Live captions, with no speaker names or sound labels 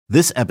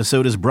This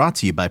episode is brought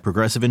to you by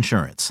Progressive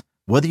Insurance.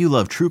 Whether you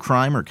love true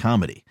crime or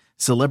comedy,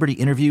 celebrity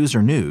interviews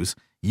or news,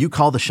 you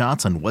call the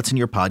shots on what's in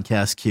your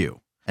podcast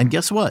queue. And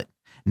guess what?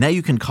 Now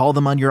you can call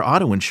them on your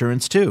auto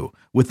insurance too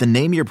with the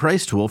Name Your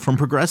Price tool from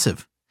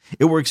Progressive.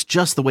 It works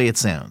just the way it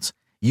sounds.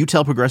 You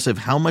tell Progressive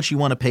how much you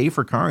want to pay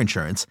for car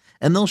insurance,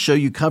 and they'll show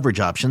you coverage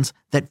options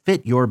that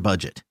fit your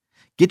budget.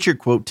 Get your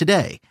quote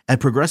today at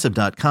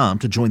Progressive.com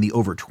to join the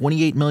over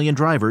 28 million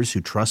drivers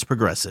who trust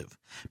Progressive.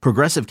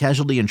 Progressive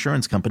Casualty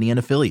Insurance Company and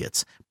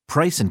Affiliates.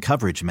 Price and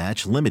coverage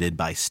match limited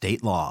by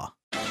state law.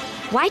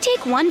 Why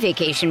take one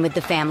vacation with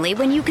the family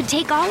when you could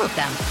take all of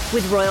them?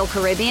 With Royal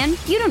Caribbean,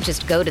 you don't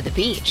just go to the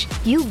beach.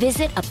 You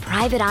visit a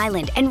private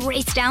island and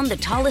race down the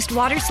tallest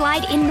water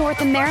slide in North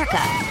America.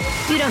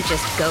 You don't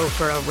just go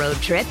for a road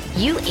trip.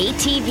 You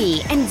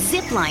ATV and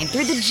zip line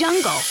through the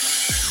jungle.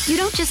 You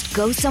don't just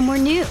go somewhere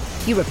new.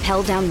 You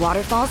rappel down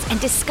waterfalls and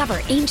discover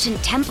ancient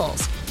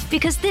temples.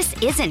 Because this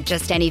isn't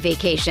just any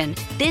vacation.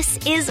 This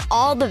is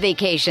all the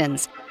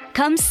vacations.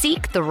 Come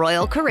seek the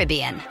Royal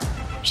Caribbean.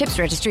 Ships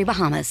Registry,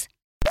 Bahamas.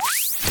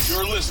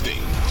 You're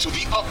listening to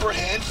the Upper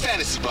Hand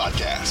Fantasy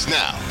Podcast.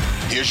 Now,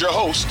 here's your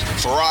host,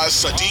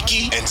 Faraz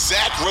Sadiki and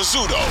Zach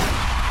Rizzuto.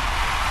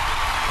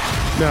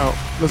 Now,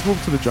 let's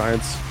move to the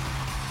Giants.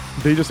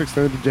 They just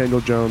extended Daniel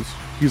Jones.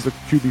 He's the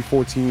QB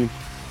 14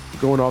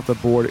 going off the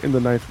board in the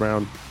 9th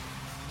round.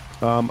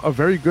 A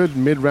very good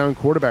mid-round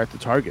quarterback to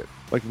target.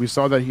 Like, we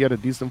saw that he had a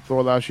decent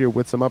floor last year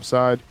with some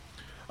upside.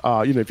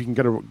 If you can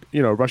get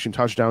a rushing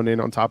touchdown in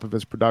on top of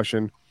his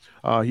production.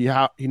 He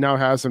now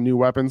has some new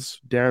weapons,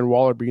 Darren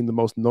Waller being the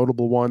most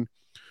notable one,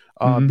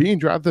 being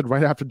drafted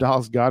right after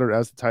Dallas Goedert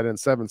as the tight end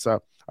 7.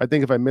 So I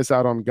think if I miss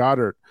out on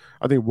Goddard,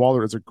 I think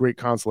Waller is a great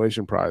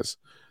consolation prize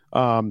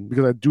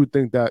because I do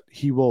think that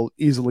he will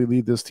easily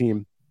lead this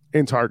team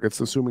in targets,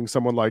 assuming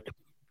someone like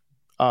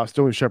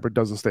Sterling Shepard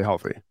doesn't stay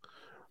healthy.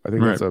 I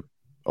think that's a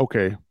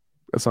okay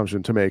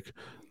assumption to make.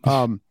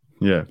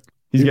 Yeah,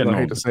 he's getting. I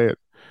hate to say it.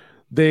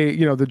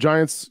 The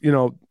Giants,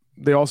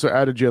 they also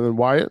added Jalen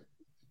Wyatt.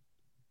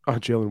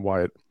 Jalen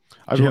Wyatt.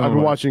 I've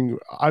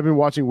been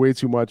watching way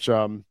too much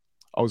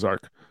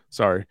Ozark.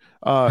 Sorry.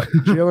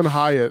 Jalen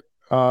Hyatt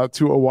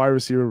to a wide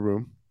receiver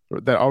room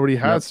that already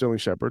had Sterling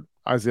Shepard,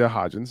 Isaiah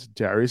Hodgins,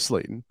 Darius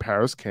Slayton,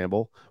 Paris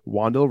Campbell,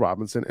 Wan'Dale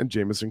Robinson, and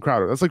Jamison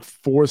Crowder. That's like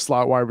 4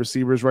 slot wide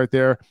receivers right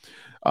there.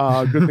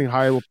 Good thing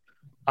Hyatt will.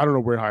 I don't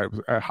know where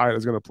Hyatt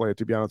is going to play,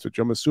 to be honest with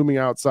you. I'm assuming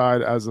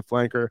outside as a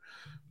flanker.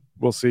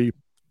 We'll see.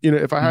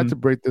 If I had to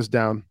break this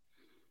down,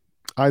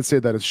 I'd say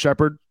that it's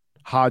Shepard,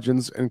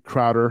 Hodgins, and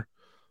Crowder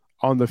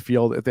on the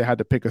field if they had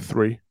to pick a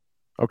 3.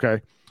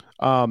 Okay.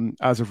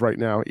 As of right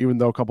now, even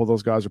though a couple of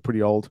those guys are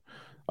pretty old,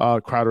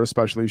 Crowder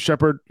especially.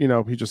 Shepard,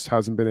 he just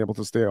hasn't been able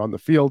to stay on the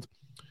field.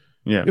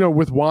 Yeah.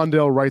 With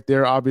Wan'Dale right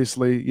there,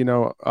 obviously,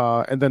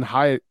 and then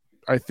Hyatt,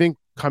 I think,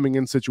 coming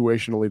in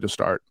situationally to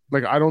start.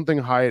 Like, I don't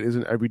think Hyatt is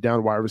an every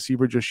down wide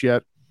receiver just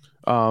yet,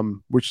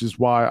 which is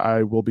why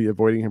I will be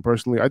avoiding him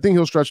personally. I think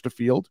he'll stretch the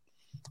field.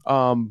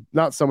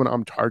 Not someone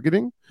I'm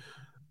targeting.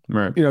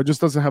 Right.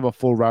 Just doesn't have a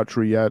full route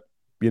tree yet,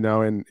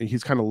 and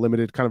he's kind of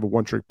limited, kind of a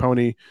one-trick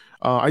pony.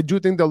 I do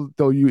think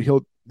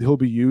he'll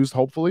be used,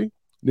 hopefully,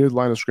 near the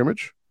line of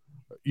scrimmage,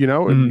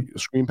 and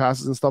screen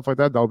passes and stuff like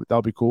that.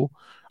 That'll be cool.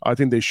 I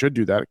think they should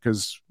do that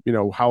because,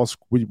 how else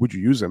would you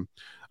use him?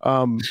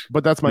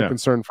 But that's my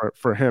concern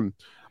for him,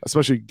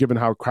 especially given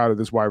how crowded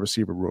this wide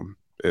receiver room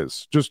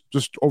is.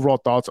 Just overall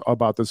thoughts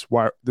about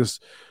this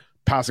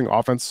passing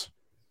offense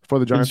for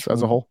the Giants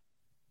as a whole.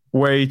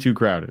 Way too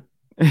crowded.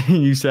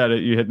 You said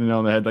it. You hit the nail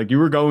on the head. Like, you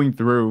were going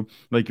through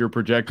like your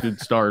projected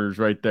starters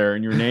right there,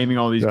 and you're naming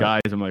all these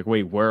guys. I'm like,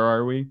 wait, where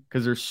are we?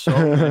 Because there's so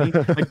many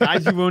like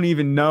guys you won't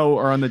even know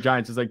are on the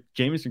Giants. It's like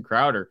Jamison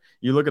Crowder.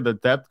 You look at the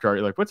depth chart,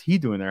 you're like, what's he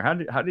doing there? How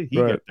did he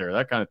get there?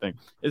 That kind of thing.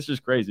 It's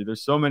just crazy.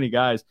 There's so many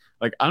guys.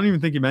 Like, I don't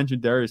even think you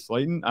mentioned Darius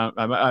Slayton.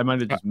 I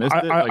might have just missed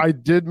it. I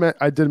did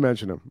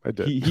mention him. I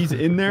did. He's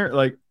in there.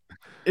 Like,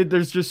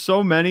 there's just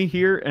so many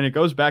here, and it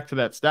goes back to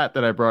that stat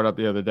that I brought up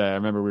the other day. I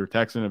remember we were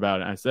texting about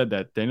it. And I said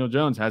that Daniel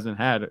Jones hasn't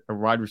had a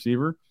wide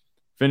receiver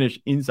finish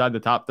inside the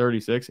top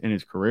 36 in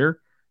his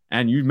career.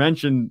 And you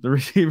mentioned the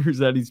receivers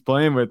that he's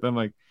playing with. I'm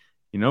like,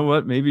 you know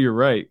what? Maybe you're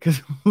right,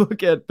 because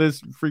look at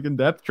this freaking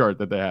depth chart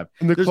that they have.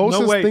 And the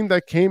closest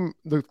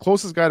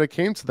guy that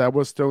came to that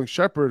was Sterling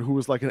Shepard, who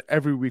was like an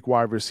every week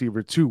wide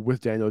receiver too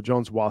with Daniel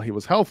Jones while he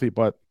was healthy,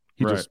 but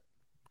he just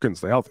couldn't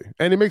stay healthy.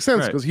 And it makes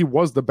sense because he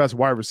was the best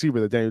wide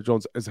receiver that Daniel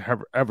Jones has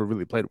ever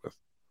really played with.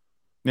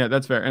 Yeah,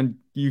 that's fair. And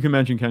you can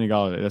mention Kenny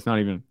Golladay. That's not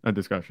even a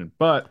discussion.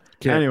 But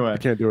anyway, I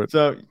can't do it.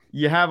 So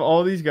you have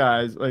all these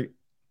guys. Like,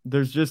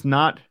 there's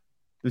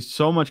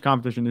so much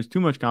competition. There's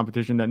too much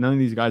competition that none of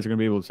these guys are going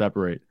to be able to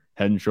separate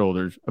head and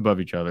shoulders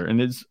above each other.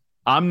 And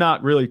I'm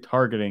not really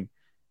targeting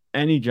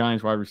any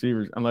Giants wide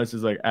receivers unless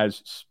it's like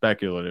as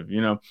speculative.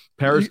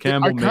 Paris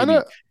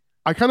Campbell.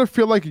 I kind of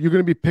feel like you're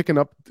going to be picking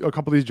up a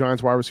couple of these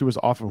Giants wide receivers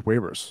off of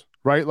waivers,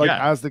 right? Like,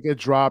 as they get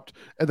dropped,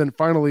 and then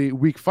finally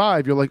week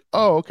 5, you're like,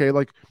 oh, okay,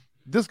 like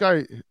this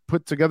guy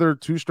put together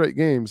 2 straight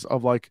games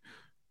of like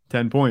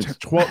 10 points,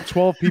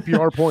 12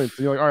 PPR points.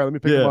 And you're like, all right, let me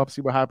pick him up,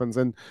 see what happens.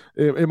 And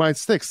it might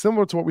stick,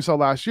 similar to what we saw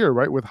last year,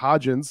 right? With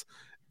Hodgins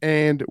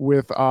and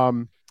with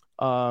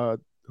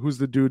who's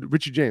the dude?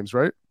 Richie James,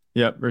 right?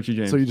 Yep, Richie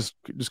James. So you just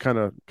kind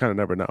of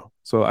never know.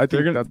 So I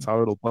think that's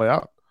how it'll play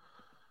out.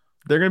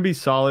 They're going to be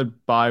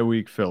solid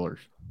bye-week fillers.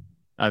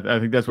 I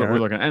think that's what we're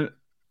looking at. And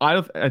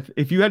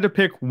if you had to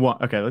pick one,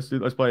 okay, let's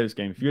play this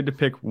game. If you had to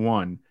pick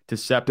one to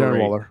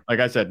separate, like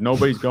I said,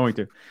 nobody's going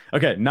to.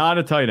 Okay, not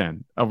a tight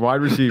end, a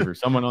wide receiver,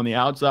 someone on the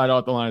outside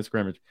off the line of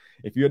scrimmage.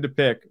 If you had to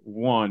pick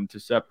one to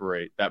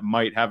separate that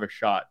might have a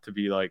shot to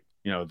be like,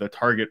 the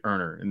target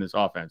earner in this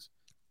offense,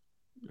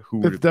 who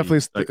would it be?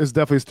 It's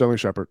definitely Sterling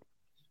Shepard.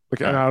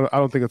 Like, and I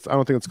don't think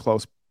it's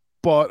close.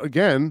 But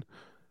again,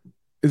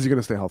 is he going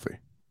to stay healthy?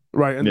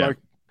 Right. And like,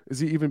 is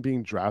he even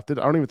being drafted?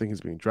 I don't even think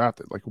he's being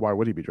drafted. Like, why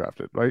would he be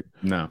drafted? Right.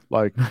 No.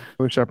 Like,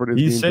 Shepard is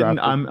he's being sitting.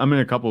 drafted. I'm in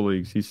a couple of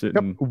leagues. He's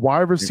sitting. Yep.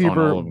 Wide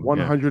receiver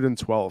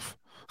 112.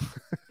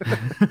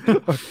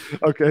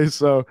 Okay,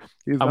 so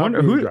he's I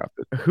wonder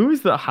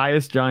who's the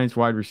highest Giants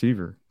wide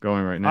receiver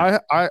going right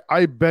now.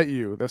 I bet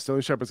you that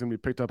Sterling Shepard's gonna be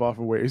picked up off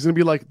of waiver. He's gonna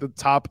be like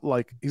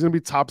he's gonna be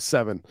top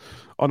 7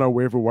 on our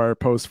waiver wire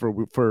post for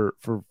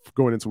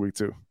going into week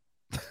 2.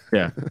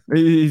 Yeah,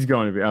 he's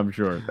going to be. I'm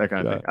sure that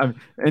kind of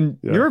thing.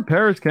 You're a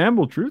Paris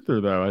Campbell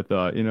truther, though. I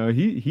thought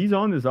he's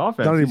on this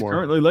offense. Not he's anymore.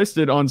 Currently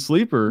listed on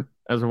Sleeper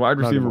as a wide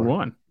receiver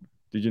 1.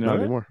 Did you know Not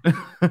that? Anymore.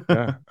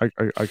 Yeah,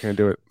 I can't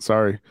do it.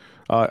 Sorry.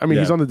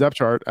 He's on the depth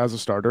chart as a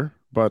starter,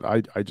 but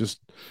I can't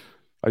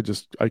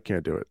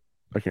do it.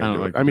 I can't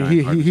do it. I mean,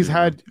 he's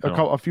had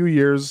a few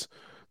years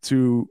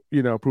to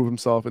prove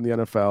himself in the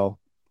NFL,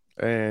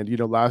 and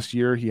last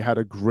year he had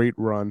a great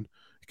run.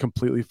 He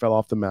completely fell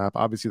off the map.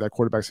 Obviously, that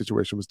quarterback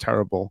situation was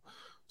terrible.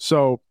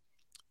 So,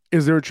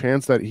 is there a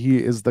chance that he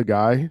is the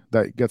guy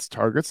that gets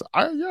targets?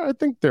 I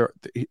think there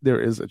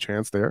is a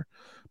chance there.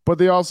 But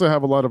they also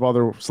have a lot of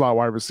other slot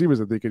wide receivers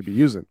that they could be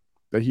using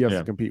that he has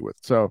to compete with.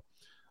 So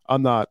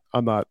I'm not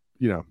going to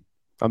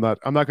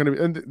be.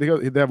 And they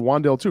have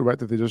Wan'Dale too, right?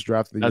 That they just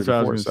drafted the year before.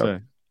 That's what I was going to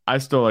say. I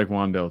still like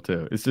Wan'Dale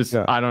too. It's just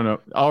I don't know.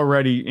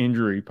 Already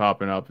injury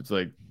popping up. It's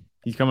like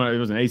he's coming. It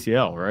was an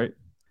ACL, right?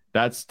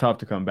 That's tough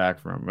to come back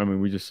from. I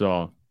mean, we see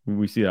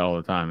that all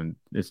the time, and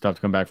it's tough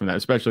to come back from that,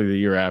 especially the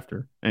year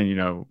after. And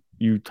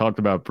you talked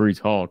about Breece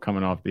Hall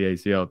coming off the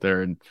ACL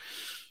there, and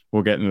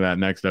we'll get into that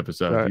next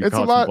episode. It's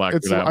a lot. I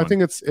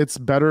think it's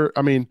better.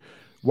 I mean,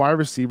 wide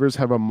receivers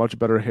have a much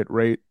better hit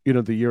rate,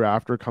 the year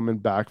after coming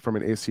back from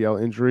an ACL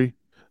injury,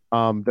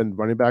 than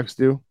running backs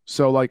do.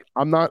 So, like,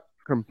 I'm not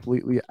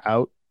completely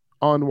out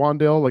on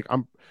Wan'Dale. Like,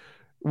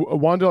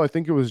 Wan'Dale, I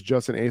think it was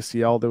just an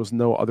ACL. There was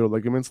no other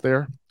ligaments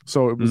there,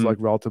 so it was like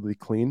relatively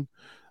clean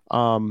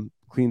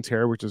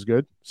tear, which is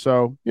good.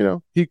 So,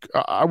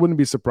 I wouldn't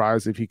be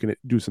surprised if he can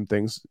do some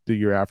things the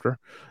year after.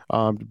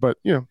 But,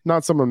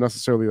 not someone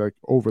necessarily like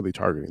overly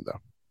targeting though.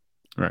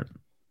 Right.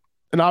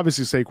 And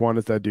obviously Saquon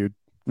is that dude,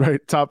 right?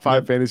 Top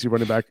 5 fantasy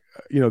running back,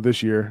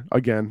 this year.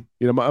 Again,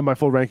 my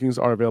full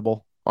rankings are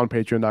available on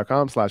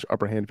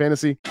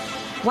patreon.com/upperhandfantasy.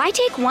 Why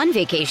take one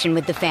vacation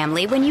with the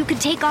family when you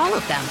could take all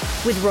of them?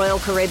 With Royal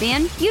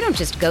Caribbean, you don't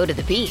just go to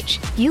the beach.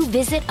 You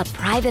visit a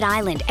private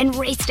island and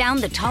race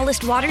down the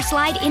tallest water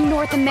slide in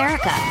North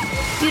America.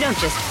 You don't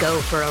just go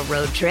for a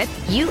road trip.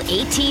 You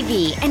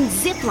ATV and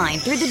zip line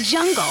through the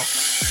jungle.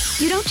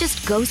 You don't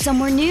just go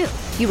somewhere new.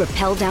 You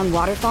rappel down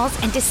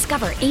waterfalls and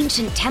discover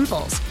ancient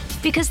temples.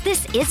 Because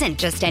this isn't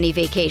just any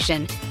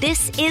vacation.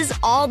 This is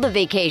all the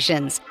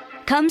vacations.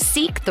 Come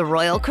seek the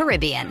Royal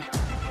Caribbean.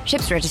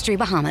 Ships Registry,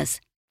 Bahamas.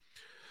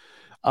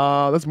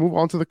 Let's move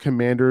on to the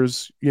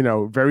Commanders.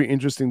 Very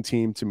interesting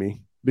team to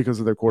me because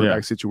of their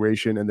quarterback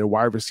situation and their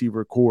wide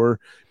receiver core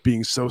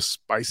being so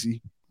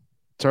spicy.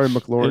 Terry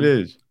McLaurin. It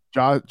is.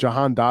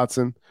 Jahan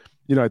Dotson,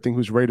 I think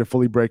who's ready to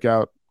fully break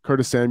out.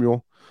 Curtis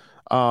Samuel.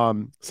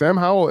 Sam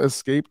Howell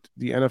escaped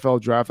the NFL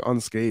draft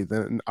unscathed,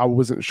 and I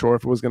wasn't sure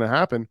if it was going to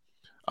happen.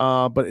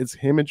 But it's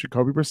him and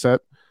Jacoby Brissett,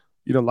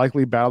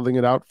 likely battling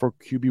it out for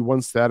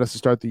QB1 status to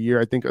start the year.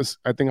 I think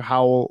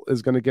Howell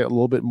is going to get a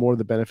little bit more of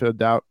the benefit of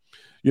doubt,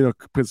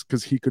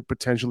 because he could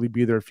potentially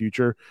be their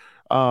future.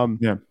 But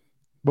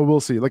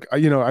we'll see. Like,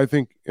 I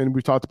think, and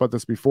we've talked about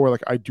this before,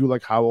 like, I do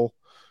like Howell,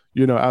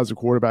 as a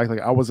quarterback.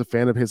 Like, I was a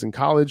fan of his in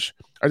college.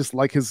 I just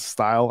like his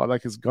style. I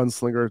like his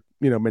gunslinger,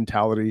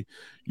 mentality,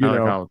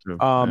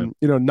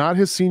 not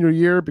his senior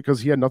year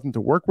because he had nothing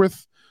to work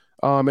with.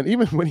 And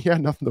even when he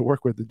had nothing to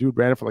work with, the dude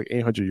ran it for like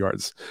 800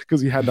 yards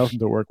because he had nothing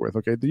to work with.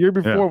 Okay. The year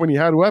before, when he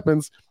had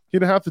weapons, he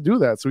didn't have to do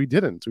that. So he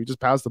didn't. So he just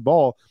passed the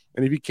ball.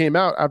 And if he came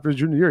out after his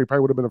junior year, he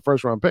probably would have been a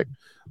first-round pick.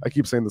 I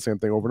keep saying the same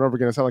thing over and over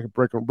again. I sound like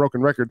a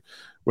broken record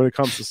when it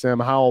comes to Sam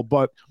Howell.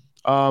 But,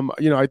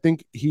 I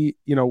think his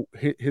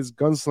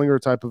gunslinger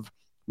type of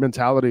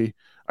mentality,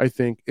 I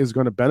think, is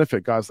going to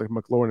benefit guys like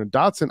McLaurin and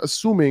Dotson,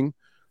 assuming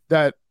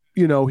that,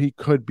 he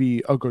could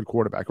be a good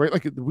quarterback, right?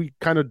 Like, we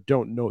kind of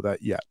don't know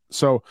that yet.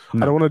 So I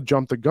don't want to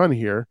jump the gun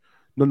here.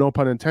 No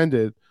pun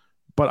intended.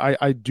 But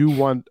I do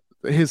want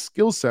his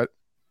skill set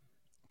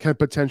can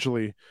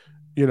potentially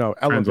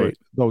elevate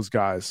those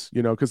guys,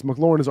 because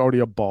McLaurin is already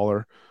a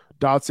baller.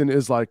 Dotson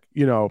is like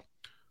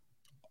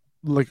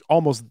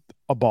almost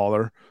a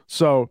baller.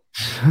 So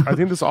I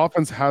think this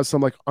offense has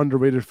some like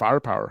underrated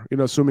firepower,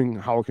 assuming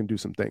Howell can do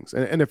some things.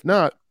 And if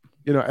not,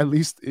 at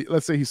least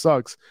let's say he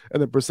sucks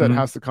and then Brissett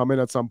has to come in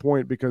at some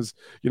point because,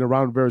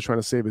 Ron Rivera is trying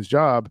to save his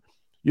job.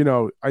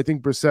 I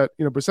think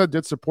Brissett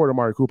did support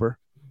Amari Cooper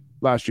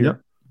last year.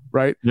 Yep.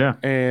 Right. Yeah.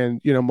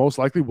 And, most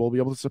likely we'll be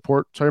able to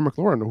support Terry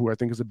McLaurin, who I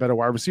think is a better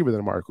wide receiver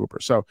than Amari Cooper.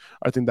 So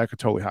I think that could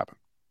totally happen.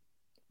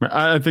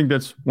 I think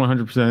that's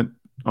 100%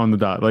 on the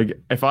dot. Like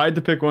if I had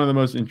to pick one of the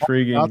most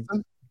intriguing.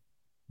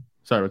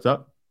 Sorry, what's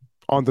up?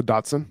 On the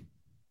Dotson.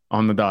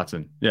 On the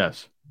Dotson.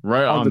 Yes.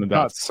 Right on the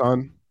dot,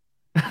 son.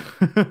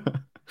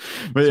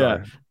 But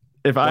yeah,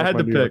 if I had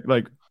to pick,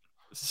 like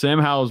Sam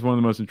Howell is one of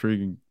the most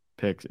intriguing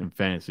picks in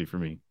fantasy for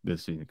me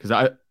this season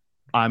because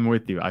I'm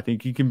with you. I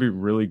think he can be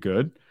really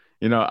good.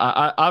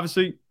 I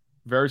obviously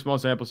very small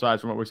sample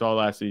size from what we saw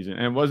last season,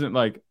 and it wasn't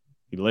like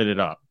he lit it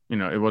up.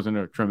 It wasn't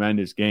a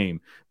tremendous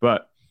game,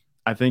 but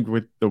I think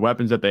with the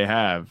weapons that they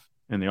have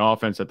and the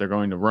offense that they're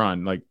going to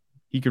run, like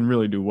he can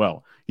really do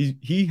well.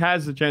 He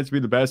has the chance to be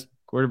the best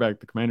quarterback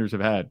the Commanders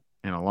have had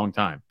in a long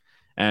time.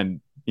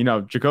 And,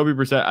 Jacoby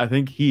Brissett, I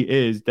think he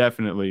is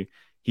definitely,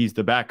 he's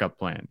the backup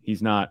plan.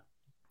 He's not,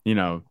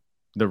 the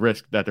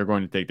risk that they're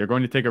going to take. They're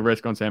going to take a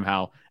risk on Sam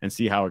Howell and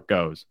see how it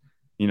goes.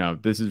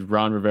 This is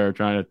Ron Rivera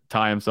trying to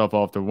tie himself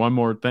off to one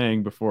more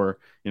thing before,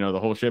 the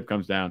whole ship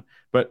comes down.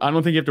 But I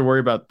don't think you have to worry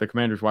about the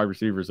Commanders wide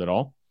receivers at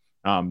all.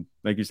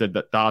 Like you said,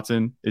 that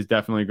Dotson is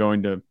definitely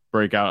going to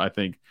break out. I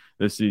think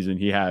this season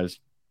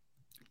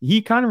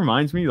he kind of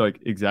reminds me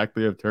like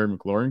exactly of Terry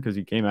McLaurin because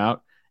he came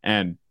out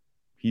and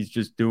he's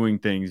just doing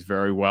things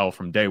very well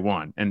from day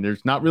one. And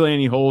there's not really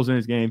any holes in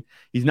his game.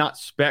 He's not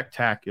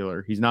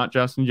spectacular. He's not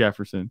Justin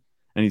Jefferson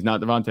and he's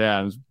not Devontae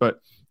Adams,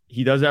 but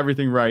he does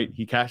everything right.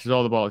 He catches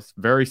all the balls.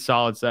 Very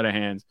solid set of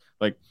hands.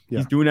 Like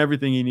he's doing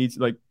everything he needs.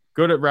 Like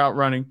good at route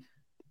running.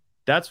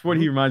 That's what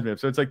he reminds me of.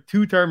 So it's like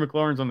two Terry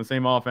McLaurins on the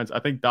same offense. I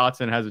think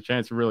Dotson has a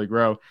chance to really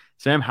grow.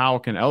 Sam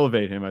Howell can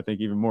elevate him, I think,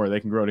 even more. They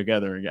can grow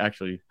together and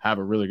actually have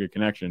a really good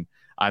connection.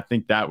 I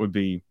think that would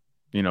be,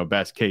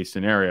 best case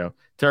scenario.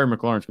 Terry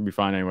McLaurin's going to be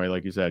fine anyway,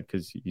 like you said,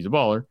 because he's a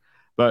baller.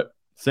 But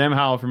Sam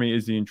Howell, for me,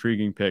 is the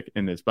intriguing pick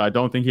in this. But I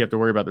don't think you have to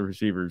worry about the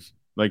receivers.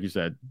 Like you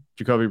said,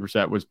 Jacoby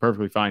Brissett was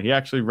perfectly fine. He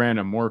actually ran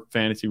a more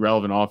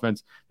fantasy-relevant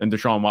offense than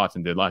Deshaun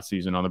Watson did last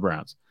season on the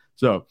Browns.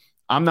 So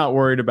I'm not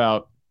worried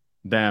about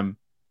them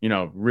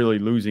really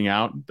losing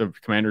out the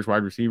Commanders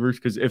wide receivers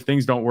because if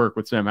things don't work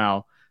with Sam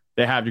Howell,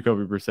 they have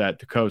Jacoby Brissett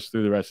to coast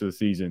through the rest of the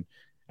season.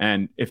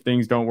 And if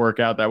things don't work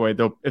out that way,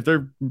 if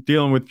they're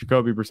dealing with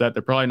Jacoby Brissett,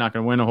 they're probably not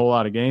going to win a whole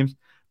lot of games.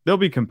 They'll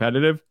be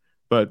competitive,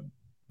 but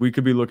we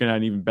could be looking at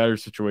an even better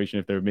situation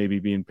if they're maybe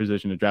be in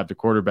position to draft a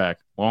quarterback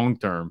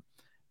long-term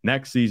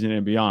next season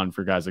and beyond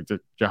for guys like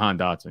Jahan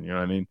Dotson. You know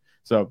what I mean?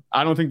 So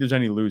I don't think there's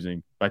any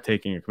losing by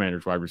taking a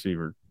Commanders wide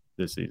receiver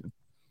this season.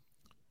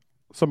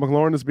 So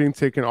McLaurin is being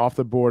taken off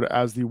the board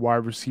as the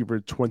wide receiver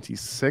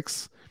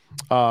 26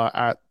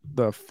 at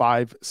the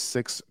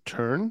 5-6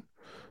 turn.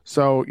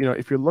 So,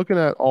 if you're looking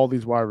at all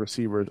these wide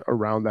receivers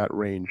around that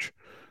range,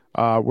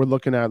 we're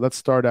looking at, let's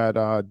start at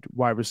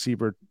wide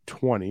receiver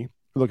 20.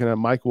 We're looking at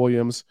Mike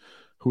Williams,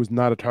 who's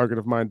not a target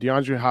of mine,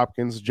 DeAndre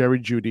Hopkins, Jerry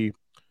Jeudy,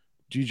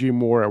 DJ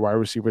Moore at wide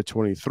receiver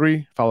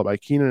 23, followed by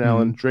Keenan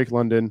Allen, Drake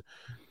London,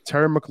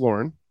 Terry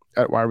McLaurin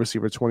at wide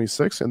receiver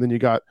 26. And then you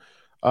got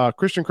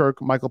Christian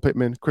Kirk, Michael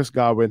Pittman, Chris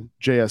Godwin,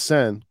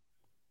 JSN.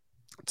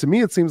 To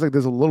me, it seems like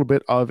there's a little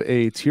bit of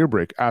a tier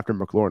break after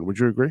McLaurin. Would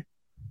you agree?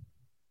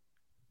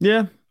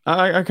 Yeah,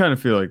 I kind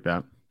of feel like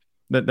that.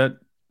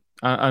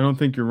 I don't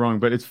think you're wrong,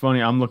 but it's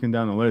funny. I'm looking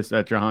down the list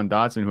at Jahan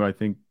Dotson, who I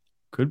think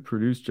could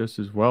produce just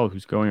as well,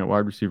 who's going at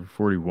wide receiver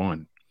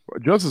 41.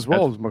 Just as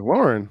well as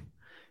McLaurin.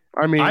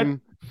 I mean, I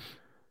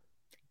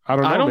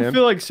don't know, I don't man.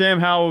 feel like Sam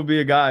Howell would be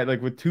a guy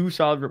like with two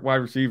solid wide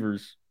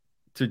receivers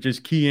to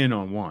just key in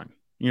on one.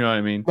 You know what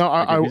I mean? No,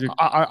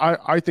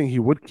 I think he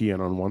would key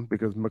in on one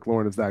because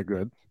McLaurin is that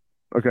good.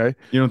 Okay.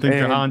 You don't think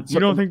you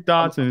don't think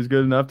Dotson is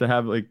good enough to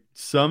have like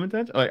some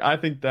intention? Like I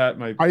think that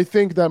might. I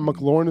think that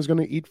McLaurin is going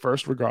to eat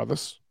first,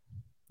 regardless.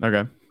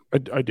 Okay.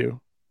 I do,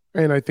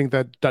 and I think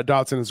that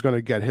Dotson is going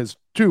to get his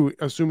too,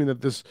 assuming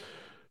that this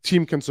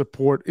team can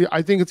support.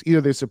 I think it's either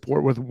they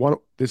support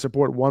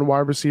one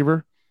wide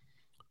receiver,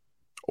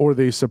 or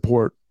they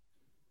support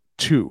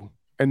two,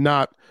 and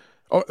not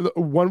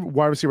one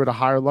wide receiver at a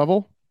higher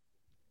level,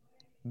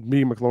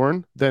 me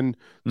McLaurin, then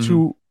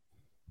two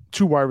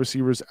wide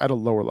receivers at a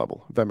lower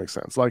level, if that makes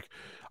sense. Like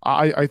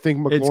I think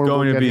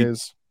McLaurin will get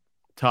his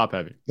top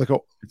heavy. Like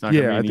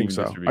I think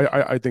so.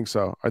 I think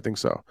so. I think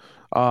so.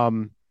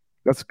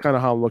 That's kind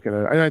of how I'm looking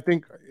at it. And I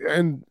think,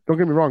 and don't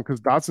get me wrong, because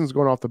Dotson's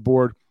going off the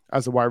board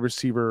as a wide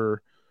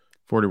receiver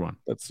 41.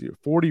 Let's see,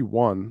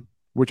 41,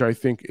 which I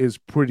think is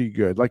pretty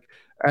good. Like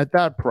at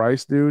that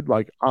price, dude,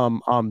 like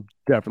I'm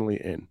definitely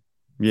in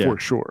for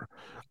sure.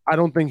 I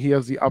don't think he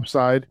has the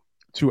upside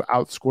to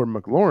outscore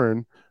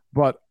McLaurin,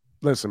 but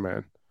listen,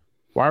 man,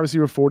 wide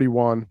receiver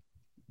 41,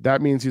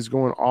 That means he's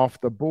going off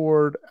the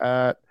board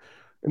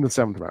in the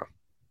 7th round.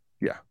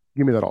 Yeah,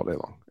 give me that all day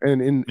long.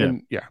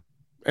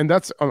 And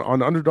that's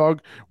on underdog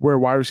where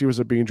wide receivers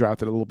are being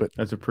drafted a little bit.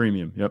 That's a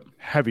premium. Yep,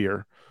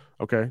 heavier.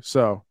 Okay,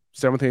 so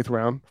 7th, 8th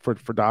round for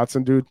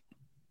Dotson, dude.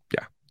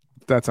 Yeah,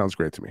 that sounds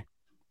great to me.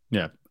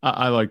 Yeah,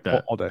 I like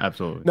that all day.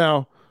 Absolutely.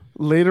 Now,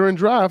 later in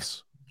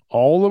drafts,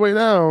 all the way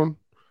down,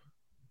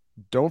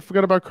 don't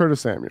forget about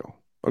Curtis Samuel.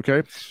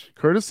 Okay,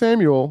 Curtis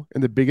Samuel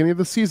in the beginning of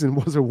the season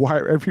was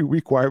every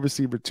week wide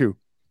receiver 2.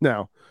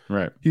 Now,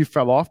 right, he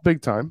fell off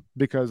big time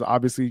because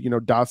obviously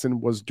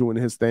Dotson was doing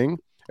his thing,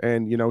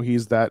 and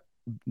he's that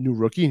new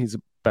rookie and he's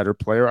a better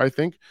player, I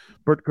think.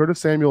 But Curtis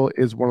Samuel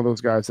is one of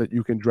those guys that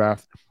you can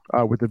draft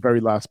with the very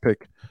last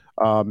pick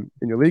in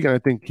your league, and I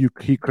think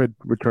he could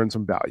return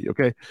some value.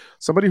 Okay,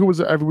 somebody who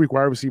was every week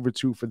wide receiver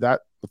 2 for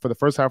the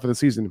first half of the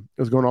season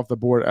is going off the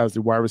board as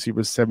the wide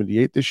receiver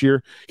 78 this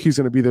year. He's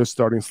going to be their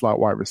starting slot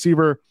wide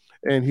receiver,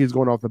 and he's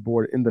going off the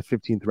board in the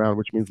 15th round,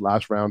 which means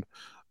last round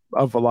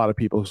of a lot of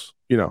people's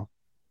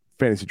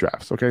fantasy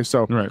drafts. Okay,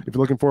 so right. If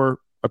you're looking for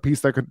a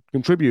piece that could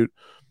contribute,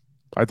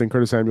 I think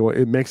Curtis Samuel,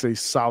 it makes a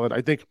solid.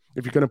 I think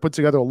if you're going to put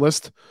together a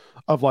list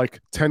of like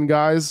 10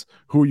 guys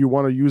who you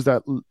want to use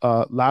that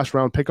last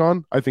round pick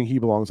on, I think he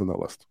belongs on that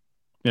list.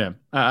 Yeah,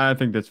 I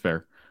think that's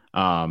fair.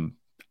 I'm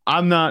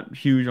not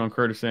huge on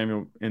Curtis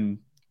Samuel in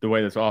the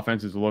way this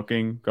offense is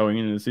looking going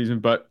into the season,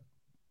 but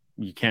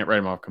you can't write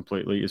him off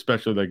completely,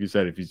 especially like you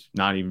said, if he's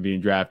not even being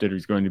drafted or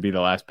he's going to be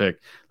the last pick.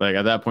 Like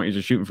at that point, he's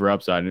just shooting for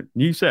upside. And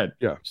you said,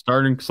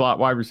 starting slot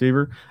wide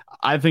receiver,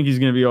 I think he's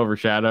going to be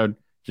overshadowed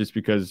just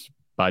because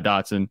by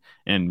Dotson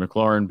and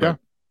McLaurin, but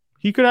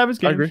he could have his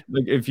game.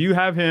 Like if you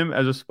have him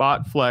as a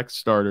spot flex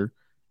starter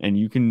and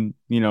you can,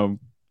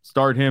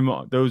 start him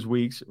those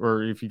weeks,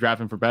 or if you draft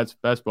him for best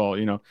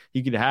ball,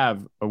 he could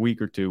have a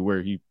week or two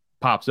where he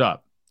pops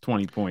up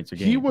 20 points a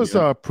game. He was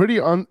pretty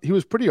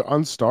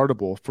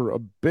unstartable for a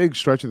big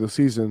stretch of the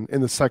season in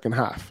the second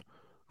half,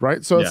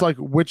 right? So it's like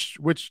which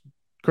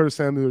Curtis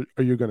Samuel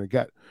are you going to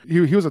get?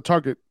 He was a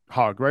target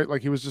hog, right?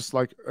 Like he was just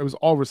like it was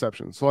all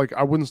receptions. So like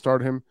I wouldn't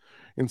start him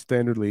in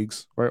standard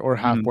leagues, right, or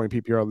half point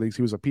PPR leagues.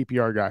 He was a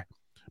PPR guy,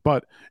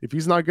 but if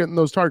he's not getting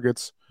those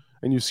targets,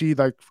 and you see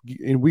like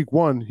in week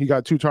 1 he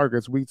got 2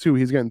 targets, week 2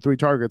 he's getting 3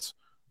 targets.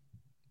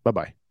 Bye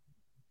bye.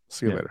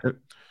 See you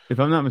later. If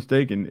I'm not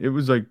mistaken, it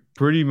was like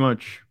pretty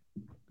much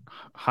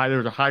high. There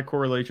was a high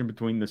correlation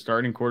between the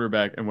starting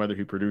quarterback and whether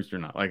he produced or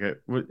not. Like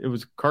it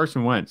was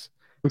Carson Wentz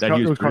that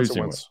he was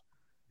producing with.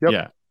 Yep.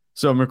 Yeah.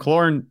 So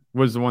McLaurin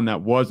was the one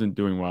that wasn't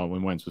doing well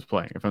when Wentz was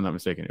playing, if I'm not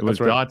mistaken. It was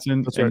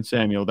Dotson and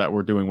Samuel that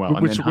were doing well.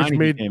 Which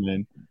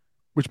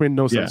made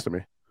no sense to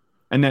me.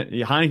 And then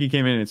Heineke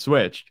came in and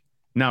switched.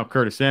 Now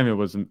Curtis Samuel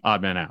was an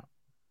odd man out,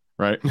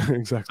 right?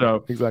 Exactly.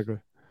 So exactly.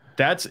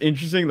 That's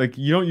interesting. Like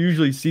you don't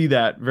usually see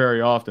that very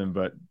often,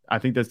 but I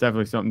think that's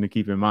definitely something to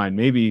keep in mind.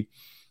 Maybe,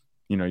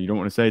 you don't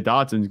want to say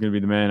Dotson's going to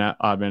be the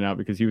odd man out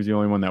because he was the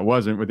only one that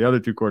wasn't with the other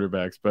 2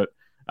 quarterbacks, but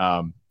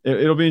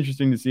it'll be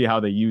interesting to see how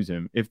they use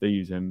him, if they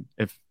use him,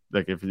 if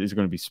he's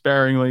going to be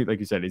sparingly, like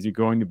you said, is he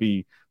going to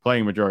be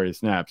playing majority of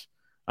snaps?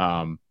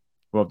 We'll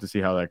have to see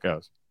how that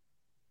goes.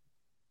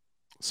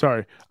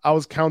 Sorry, I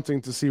was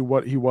counting to see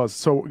what he was.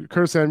 So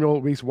Curtis Samuel,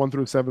 weeks 1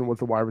 through 7 with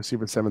the wide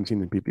receiver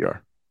 17 in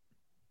PPR.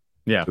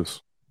 Yeah,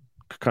 just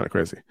kind of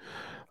crazy.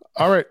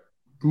 All right,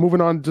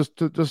 moving on just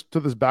to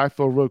this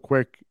backfield real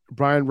quick.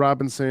 Brian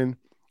Robinson,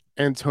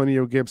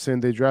 Antonio Gibson.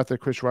 They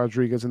drafted Chris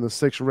Rodriguez in the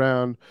 6th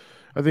round.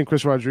 I think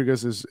Chris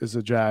Rodriguez is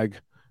a jag,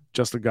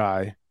 just a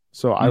guy.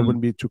 So I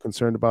wouldn't be too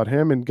concerned about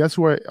him. And guess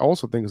who I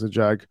also think is a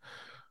jag?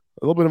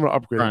 A little bit of an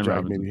upgrade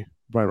jag, maybe.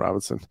 Brian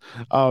Robinson.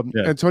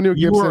 Antonio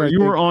Gibson.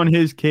 You were on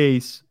his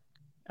case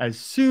as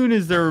soon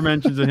as there were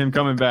mentions of him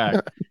coming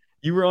back.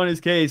 You were on his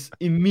case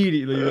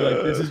immediately. You're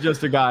like, this is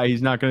just a guy.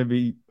 He's not going to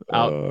be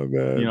out,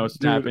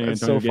 snapping. Dude, Antonio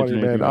so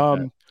Gibson funny,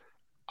 man.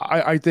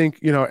 I think,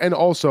 and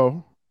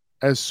also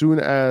as soon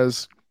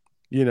as,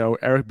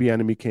 Eric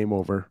Bieniemy came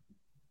over,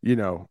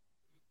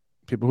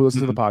 people who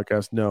listen to the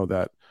podcast know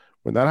that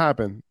when that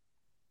happened,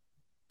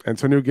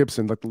 Antonio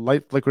Gibson, like the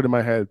light flickered in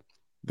my head.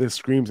 This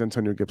screams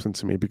Antonio Gibson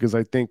to me because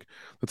I think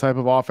the type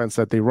of offense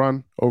that they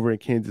run over in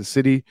Kansas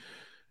City,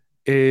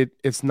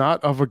 it's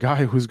not of a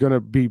guy who's going to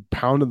be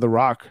pounding the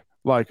rock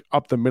like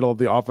up the middle of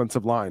the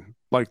offensive line,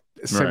 like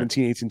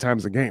 17, 18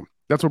 times a game.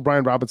 That's what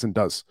Brian Robinson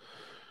does.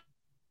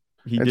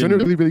 Antonio,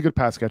 really, really good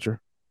pass catcher.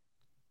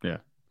 Yeah.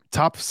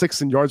 Top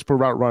 6 in yards per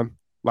route run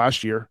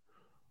last year.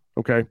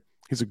 Okay.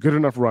 He's a good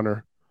enough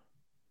runner.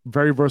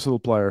 Very versatile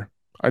player.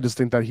 I just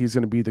think that he's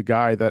going to be the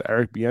guy that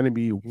Eric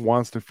Bieniemy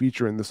wants to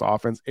feature in this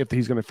offense if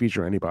he's going to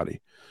feature anybody.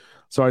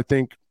 So I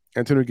think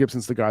Antonio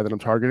Gibson's the guy that I'm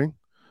targeting.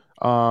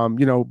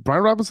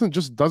 Brian Robinson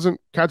just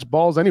doesn't catch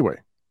balls anyway,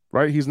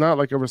 right? He's not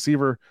like a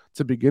receiver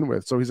to begin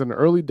with. So he's an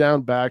early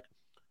down back,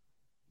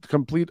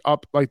 complete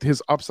up, like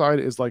his upside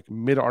is like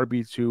mid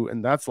RB2,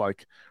 and that's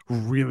like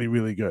really,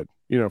 really good,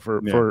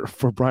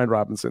 for Brian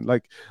Robinson.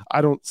 Like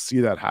I don't see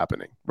that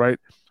happening right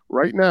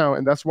now.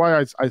 And that's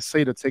why I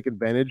say to take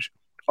advantage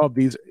of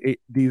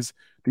these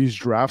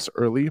drafts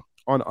early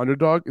on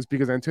Underdog is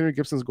because Antonio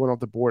Gibson is going off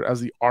the board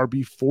as the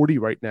RB40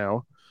 right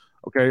now,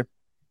 okay,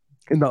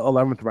 in the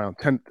 11th round,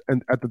 10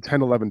 and at the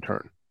 10-11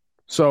 turn.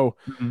 So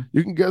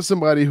you can get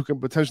somebody who can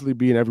potentially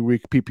be an every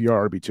week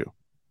PPR RB2.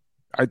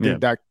 I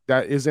think that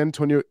is in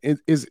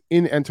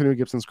Antonio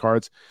Gibson's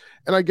cards.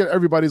 And I get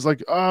everybody's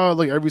like, oh,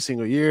 like every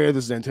single year,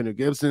 this is Antonio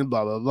Gibson,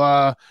 blah, blah,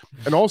 blah.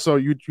 And also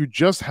you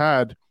just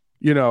had,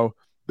 you know,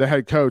 the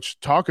head coach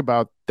talk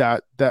about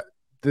that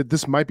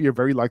this might be a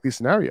very likely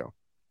scenario.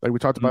 Like we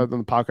talked about it on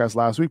the podcast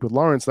last week with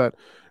Lawrence, that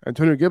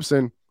Antonio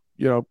Gibson,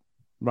 you know,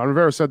 Ron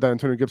Rivera said that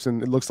Antonio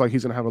Gibson, it looks like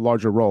he's going to have a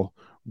larger role,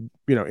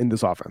 you know, in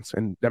this offense.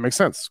 And that makes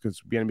sense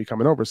because Bieniemy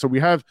coming over. So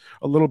we have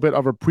a little bit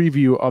of a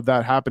preview of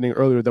that happening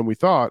earlier than we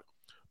thought,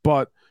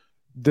 but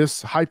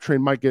this hype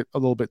train might get a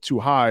little bit too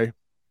high.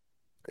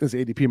 His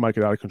ADP might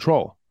get out of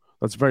control.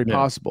 That's very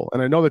possible.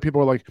 And I know that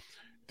people are like,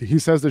 he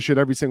says this shit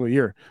every single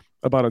year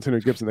about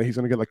Antonio Gibson, that he's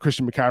going to get like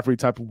Christian McCaffrey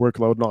type of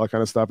workload and all that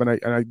kind of stuff. And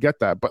I get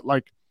that, but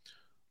like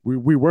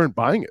we weren't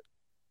buying it.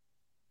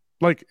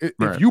 Like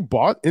if you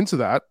bought into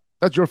that,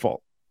 that's your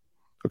fault.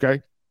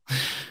 Okay.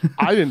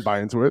 I didn't buy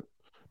into it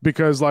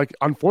because, like,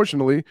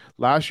 unfortunately,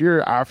 last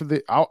year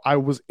after I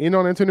was in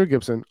on Antonio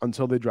Gibson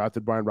until they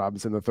drafted Brian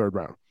Robinson in the 3rd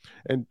round.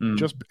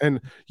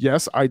 And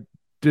yes, I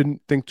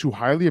didn't think too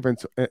highly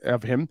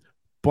of him,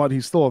 but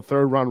he's still a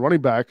 3rd round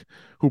running back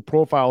who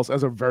profiles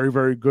as a very,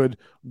 very good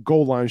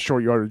goal line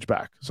short yardage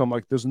back. So I'm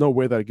like, there's no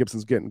way that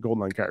Gibson's getting goal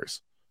line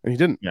carries. And he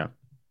didn't. Yeah.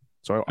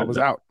 So I was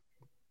out.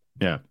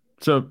 Yeah.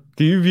 So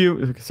do you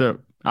view, so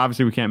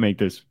obviously we can't make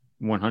this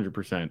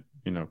 100%,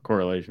 you know,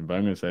 correlation, but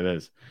I'm going to say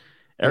this.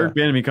 Eric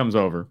Bieniemy comes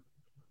over.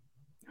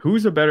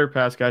 Who's a better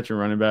pass catcher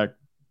running back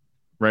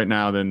right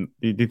now than,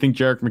 do you think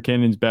Jerick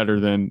McKinnon's better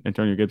than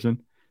Antonio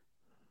Gibson?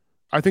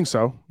 I think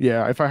so.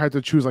 Yeah. If I had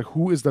to choose like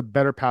who is the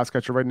better pass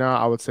catcher right now,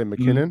 I would say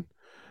McKinnon.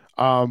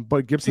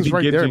 But Gibson's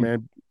right there,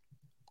 man.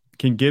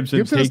 Can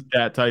Gibson take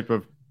that type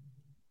of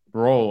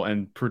role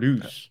and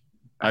produce?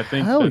 I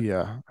think hell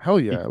yeah. It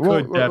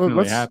could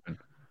definitely happen.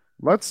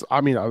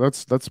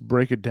 Let's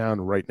break it down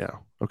right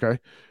now. Okay.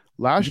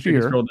 Last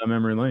year, that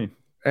memory lane.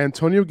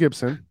 Antonio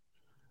Gibson,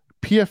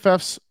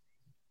 PFF's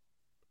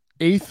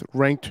 8th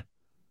ranked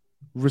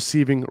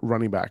receiving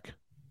running back.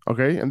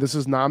 Okay. And this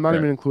is not, I'm not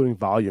even including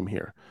volume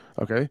here.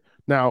 Okay.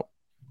 Now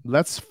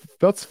let's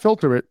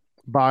filter it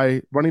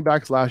by running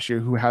backs last year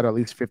who had at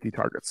least 50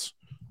 targets.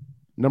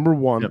 Number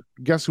 1,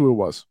 guess who it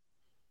was?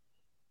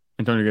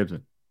 Antonio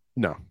Gibson.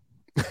 No.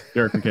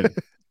 Jerick McKinnon.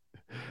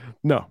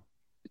 No.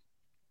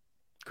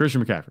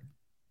 Christian McCaffrey.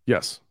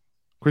 Yes.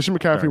 Christian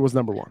McCaffrey was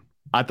number 1.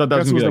 I thought that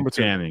was going to be like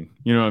jamming.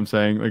 You know what I'm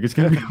saying? Like it's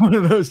going to be one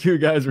of those two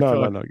guys.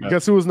 No.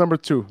 Guess who was number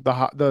 2?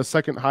 The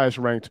second highest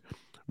ranked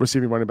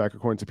receiving running back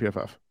according to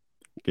PFF,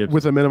 Gibson.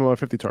 With a minimum of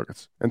 50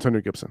 targets. Antonio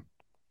Gibson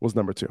was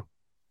number 2.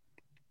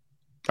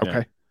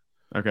 Okay.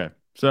 Yeah. Okay.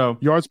 So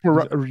yards per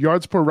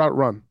route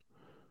run.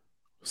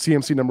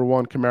 CMC number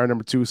 1, Kamara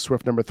number 2,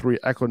 Swift number 3,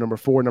 Eckler number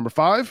 4, number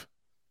 5,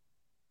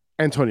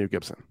 Antonio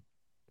Gibson.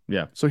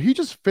 Yeah. So he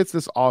just fits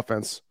this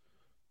offense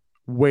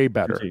way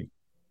better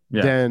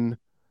than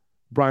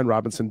Brian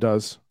Robinson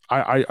does.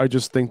 I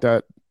just think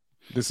that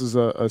this is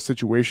a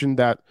situation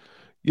that,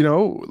 you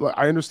know,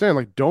 I understand,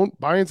 like, don't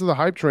buy into the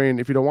hype train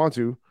if you don't want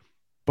to,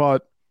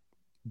 but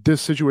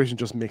this situation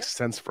just makes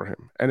sense for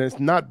him. And it's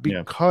not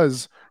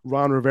because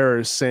Ron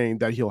Rivera is saying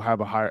that he'll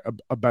have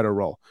a better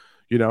role,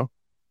 you know?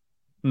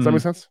 Does that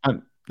make sense?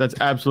 That's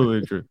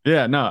absolutely true.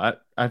 Yeah, no,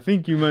 I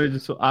think you might have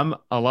just, I'm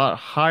a lot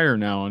higher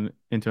now on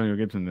Antonio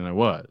Gibson than I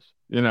was,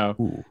 you know?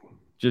 Ooh.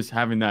 Just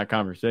having that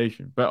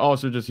conversation, but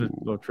also just a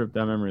little trip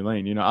down memory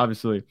lane. You know,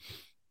 obviously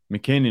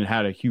McKinnon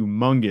had a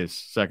humongous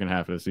second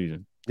half of the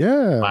season.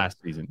 Yeah.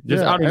 Last season.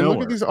 Just out of and nowhere.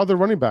 Look at these other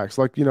running backs.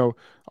 Like, you know,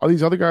 all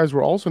these other guys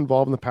were also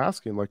involved in the pass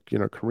game, like, you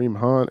know, Kareem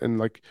Hunt and,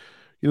 like,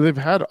 you know, they've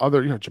had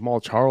other, you know,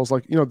 Jamal Charles,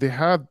 like, you know, they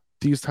have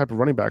these type of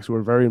running backs who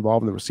are very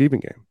involved in the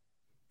receiving game.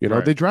 You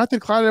know, they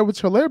drafted Clyde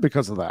Edwards-Helaire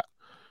because of that.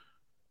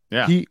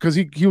 Yeah. Because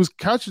he was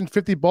catching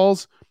 50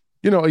 balls,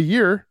 you know, a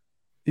year.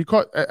 He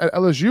caught at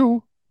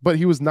LSU, but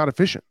he was not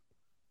efficient.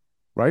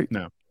 Right?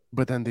 No.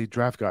 But then they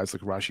draft guys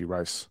like Rashee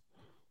Rice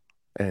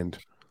and,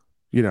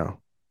 you know,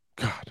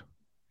 God,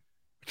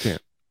 I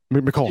can't.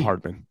 McCall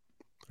Hardman.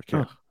 I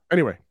can't.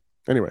 Anyway.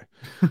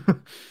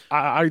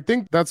 I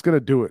think that's going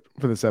to do it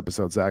for this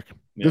episode, Zach.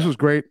 Yeah. This was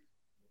great.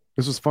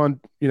 This was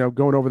fun, you know,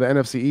 going over the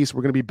NFC East.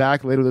 We're going to be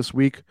back later this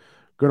week,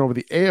 going over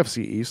the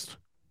AFC East,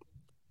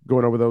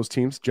 going over those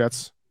teams,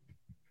 Jets,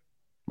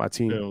 my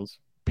team, Bills.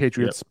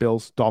 Patriots,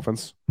 Bills,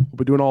 Dolphins. We'll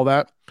be doing all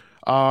that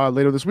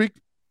later this week.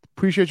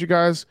 Appreciate you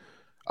guys.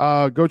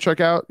 Go check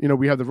out, you know,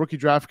 we have the rookie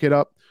draft kit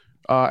up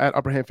at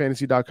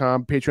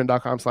upperhandfantasy.com.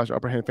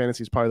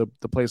 Patreon.com/upperhandfantasy is probably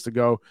the place to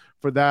go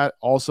for that.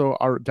 Also,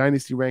 our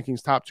dynasty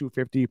rankings, top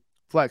 250,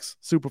 flex,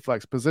 super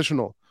flex,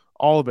 positional,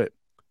 all of it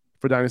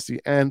for dynasty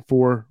and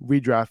for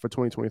redraft for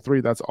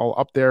 2023. That's all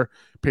up there.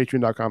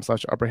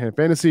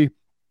 Patreon.com/upperhandfantasy.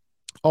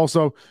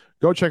 Also,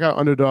 go check out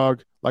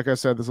Underdog. Like I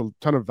said, there's a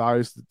ton of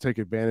values to take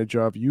advantage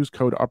of. Use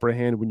code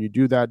UpperHand when you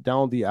do that.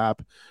 Download the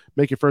app,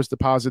 make your first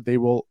deposit. They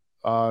will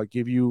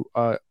give you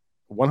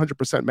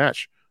 100%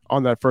 match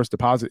on that first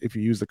deposit if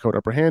you use the code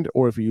Upper Hand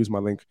or if you use my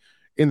link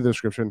in the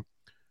description.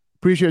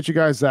 Appreciate you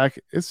guys, Zach.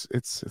 It's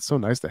so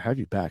nice to have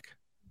you back.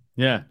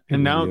 Yeah,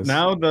 and now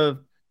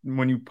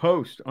when you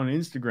post on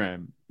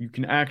Instagram, you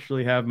can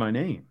actually have my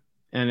name,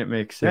 and it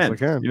makes sense. Yes, I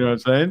can. You know what I'm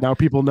saying? Now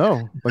people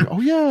know, like, oh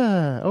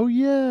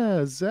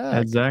yeah, Zach.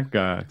 That's that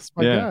guy. That's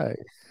my guy.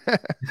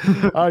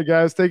 All right,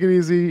 guys, take it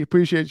easy.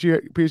 Appreciate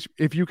you.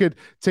 If you could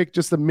take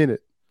just a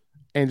minute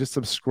and just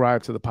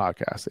subscribe to the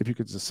podcast. If you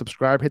could just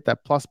subscribe, hit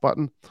that plus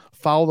button,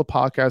 follow the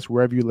podcast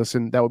wherever you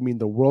listen. That would mean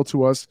the world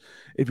to us.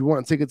 If you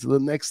want to take it to the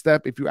next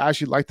step, if you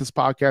actually like this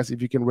podcast,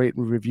 if you can rate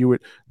and review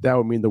it, that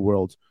would mean the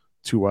world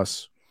to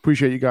us.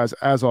 Appreciate you guys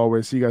as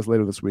always. See you guys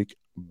later this week.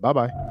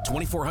 Bye-bye.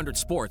 2400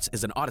 Sports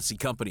is an Odyssey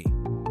company.